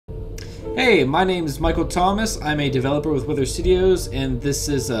Hey, my name is Michael Thomas. I'm a developer with Wither Studios, and this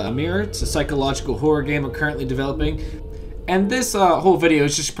is IMMURE. It's a psychological horror game I'm currently developing. And this whole video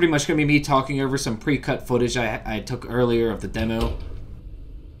is just pretty much going to be me talking over some pre-cut footage I took earlier of the demo.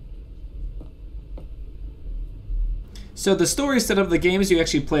 So the story setup of the game is you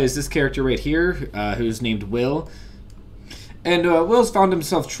actually play as this character right here, who's named Will. And Will's found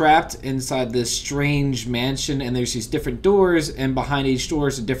himself trapped inside this strange mansion, and there's these different doors, and behind each door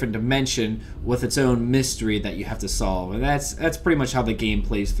is a different dimension with its own mystery that you have to solve. And that's pretty much how the game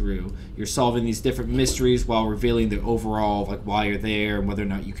plays through. You're solving these different mysteries while revealing the overall, like, why you're there and whether or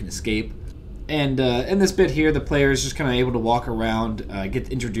not you can escape. And in this bit here, the player is just kind of able to walk around, get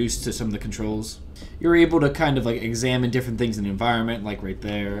introduced to some of the controls. You're able to kind of like examine different things in the environment, like right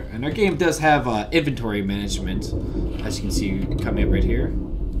there. And our game does have inventory management, as you can see coming up right here.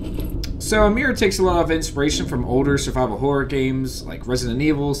 So IMMURE takes a lot of inspiration from older survival horror games like Resident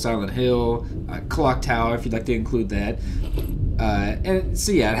Evil, Silent Hill, Clock Tower, if you'd like to include that. And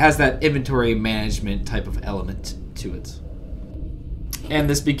so yeah, it has that inventory management type of element to it. And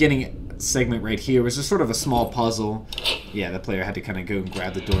this beginning segment right here was just sort of a small puzzle. Yeah, the player had to kind of go and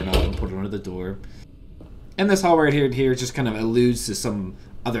grab the doorknob and put it under the door. And this hall right here just kind of alludes to some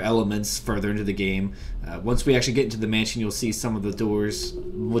other elements further into the game. Once we actually get into the mansion, you'll see some of the doors,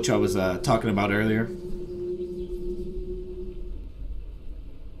 which I was talking about earlier.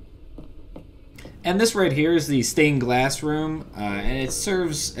 And this right here is the stained glass room, and it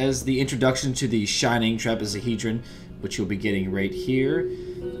serves as the introduction to the shining trapezohedron, which you'll be getting right here.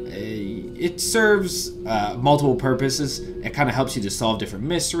 It serves multiple purposes. It kind of helps you to solve different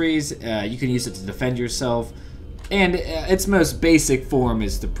mysteries. You can use it to defend yourself. And its most basic form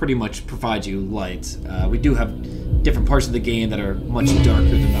is to pretty much provide you light. We do have different parts of the game that are much darker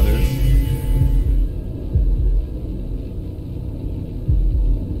than others.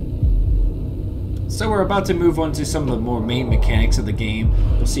 So we're about to move on to some of the more main mechanics of the game.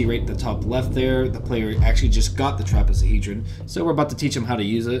 You'll see right at the top left there, the player actually just got the trapezohedron. So we're about to teach him how to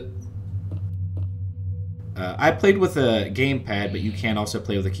use it. I played with a gamepad, but you can also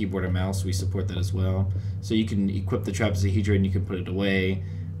play with a keyboard and mouse. We support that as well. So you can equip the trapezohedron, you can put it away,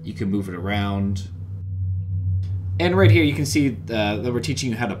 you can move it around. And right here you can see that we're teaching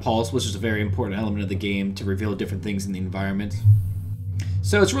you how to pulse, which is a very important element of the game to reveal different things in the environment.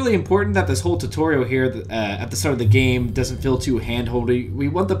 So it's really important that this whole tutorial here at the start of the game doesn't feel too hand-holdy. We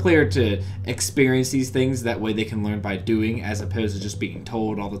want the player to experience these things, that way they can learn by doing as opposed to just being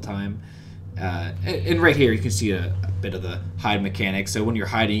told all the time. And right here you can see a bit of the hide mechanic, so when you're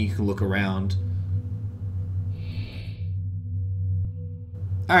hiding you can look around.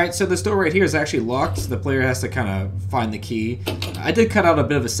 Alright, so this door right here is actually locked, so the player has to kind of find the key. I did cut out a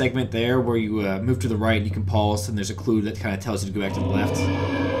bit of a segment there where you move to the right and you can pulse, and there's a clue that kind of tells you to go back to the left.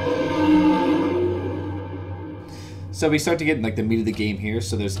 So we start to get like the meat of the game here.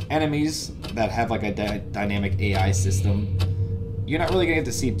 So there's enemies that have like a dynamic AI system. You're not really going to get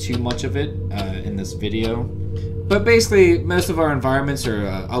to see too much of it in this video. But basically, most of our environments are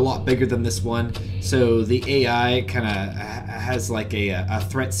a lot bigger than this one. So the AI kind of has like a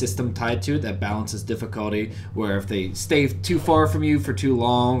threat system tied to it that balances difficulty, where if they stay too far from you for too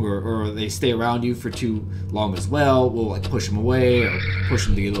long, or they stay around you for too long as well, we'll like push them away or push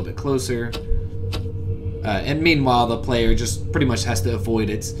them to get a little bit closer. And meanwhile, the player just pretty much has to avoid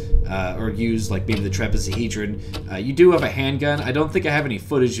it or use like maybe the trapezohedron. You do have a handgun. I don't think I have any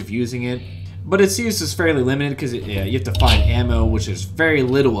footage of using it, but its use is fairly limited because you have to find ammo, which there's very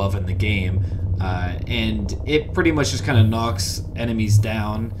little of in the game. And it pretty much just kind of knocks enemies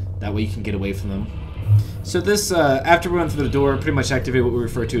down. That way you can get away from them. So this, after we went through the door, pretty much activated what we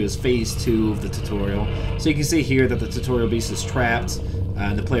refer to as phase 2 of the tutorial. So you can see here that the tutorial beast is trapped,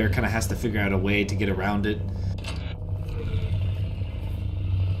 and the player kind of has to figure out a way to get around it.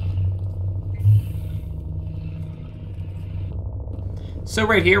 So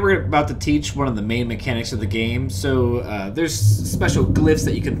right here we're about to teach one of the main mechanics of the game. So there's special glyphs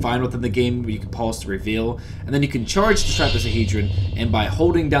that you can find within the game where you can pulse to reveal, and then you can charge the trapezohedron, and by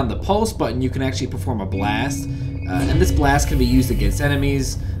holding down the pulse button you can actually perform a blast. And this blast can be used against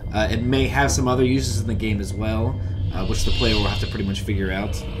enemies. It may have some other uses in the game as well, which the player will have to pretty much figure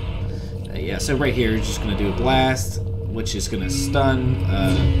out. Yeah, so right here you're just going to do a blast, which is going to stun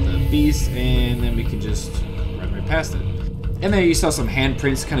the beast, and then we can just run right past it. And there you saw some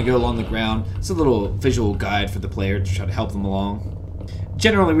handprints kind of go along the ground. It's a little visual guide for the player to try to help them along.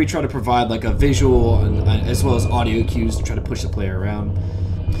 Generally, we try to provide like a visual as well as audio cues to try to push the player around.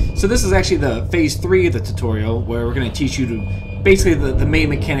 So this is actually the phase 3 of the tutorial, where we're going to teach you to basically the main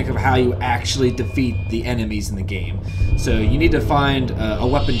mechanic of how you actually defeat the enemies in the game. So you need to find a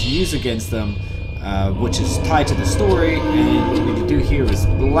weapon to use against them, which is tied to the story, and what we need to do here is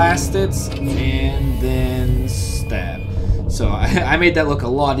blast it and then stab. So I made that look a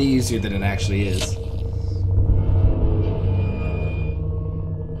lot easier than it actually is.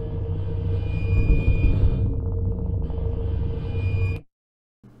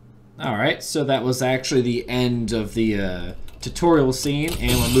 Alright, so that was actually the end of the tutorial scene,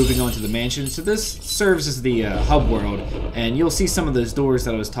 and we're moving on to the mansion. So this serves as the hub world, and you'll see some of those doors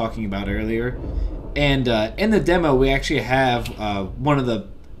that I was talking about earlier. And in the demo, we actually have one of the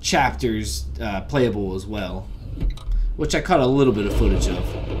chapters playable as well, which I caught a little bit of footage of.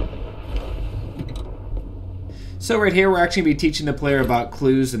 So right here, we're actually going to be teaching the player about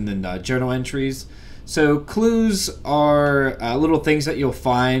clues and then journal entries. So clues are little things that you'll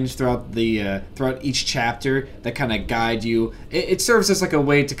find throughout the throughout each chapter that kind of guide you. It serves as like a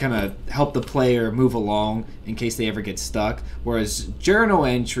way to kind of help the player move along in case they ever get stuck. Whereas journal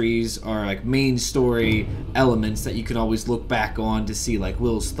entries are like main story elements that you can always look back on to see like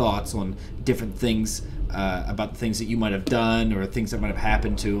Will's thoughts on different things about the things that you might have done or things that might have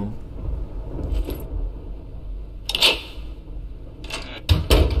happened to him.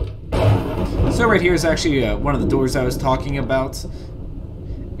 So right here is actually one of the doors I was talking about,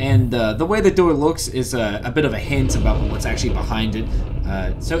 and the way the door looks is a bit of a hint about what's actually behind it.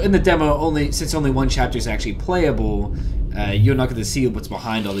 So in the demo, since only one chapter is actually playable, you're not going to see what's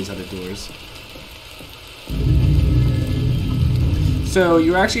behind all these other doors. So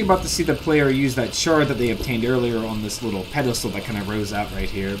you're actually about to see the player use that shard that they obtained earlier on this little pedestal that kind of rose out right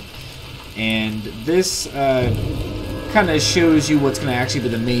here, and this kind of shows you what's going to actually be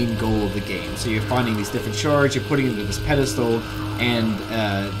the main goal of the game. So you're finding these different shards, you're putting them into this pedestal, and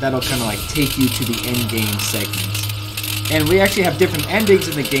that'll kind of like take you to the end game segment. And we actually have different endings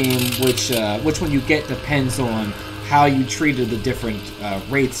in the game, which one you get depends on how you treated the different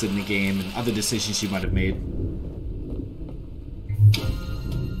wraiths in the game and other decisions you might have made.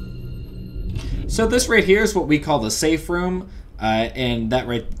 So this right here is what we call the safe room. And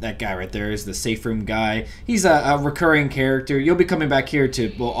that guy right there is the safe room guy. He's a recurring character. You'll be coming back here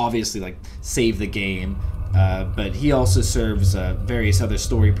to, well, obviously, like, save the game. But he also serves various other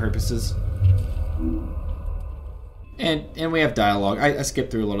story purposes. And we have dialogue. I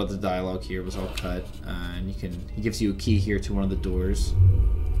skipped through a lot of the dialogue here. It was all cut. And he gives you a key here to one of the doors.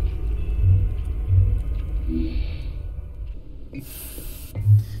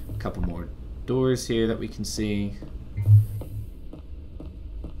 A couple more doors here that we can see.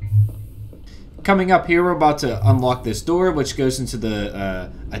 Coming up here, we're about to unlock this door, which goes into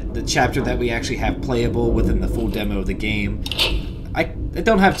the chapter that we actually have playable within the full demo of the game. I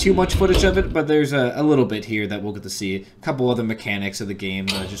don't have too much footage of it, but there's a little bit here that we'll get to see. A couple other mechanics of the game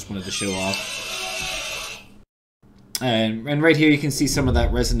that I just wanted to show off. And right here you can see some of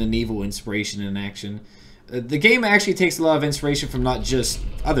that Resident Evil inspiration in action. The game actually takes a lot of inspiration from not just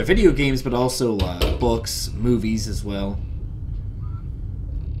other video games, but also books, movies as well.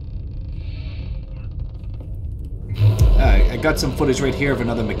 I got some footage right here of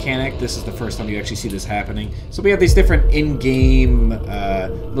another mechanic. This is the first time you actually see this happening. So we have these different in-game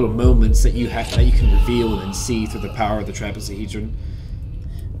little moments that you can reveal and see through the power of the trapezohedron.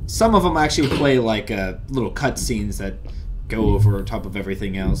 Some of them actually play like little cutscenes that go over top of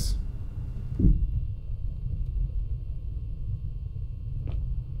everything else.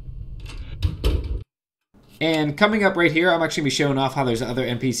 And coming up right here, I'm actually going to be showing off how there's other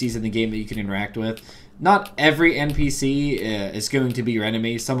NPCs in the game that you can interact with. Not every NPC is going to be your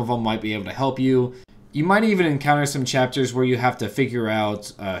enemy. Some of them might be able to help you. You might even encounter some chapters where you have to figure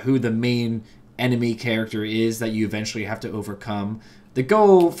out who the main enemy character is that you eventually have to overcome. The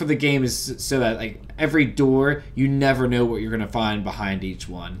goal for the game is so that like every door, you never know what you're going to find behind each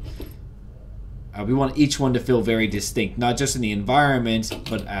one. We want each one to feel very distinct, not just in the environment,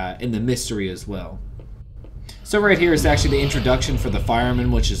 but in the mystery as well. So right here is actually the introduction for the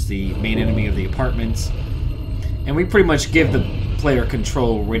fireman, which is the main enemy of the apartments. And we pretty much give the player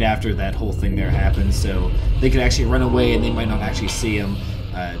control right after that whole thing there happens, so they can actually run away and they might not actually see him.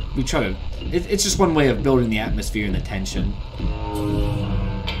 We try to... It's just one way of building the atmosphere and the tension.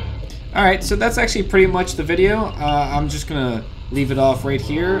 Alright, so that's actually pretty much the video. I'm just going to leave it off right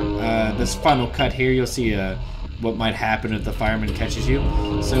here. This final cut here, you'll see what might happen if the fireman catches you.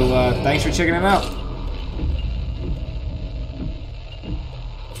 So thanks for checking it out.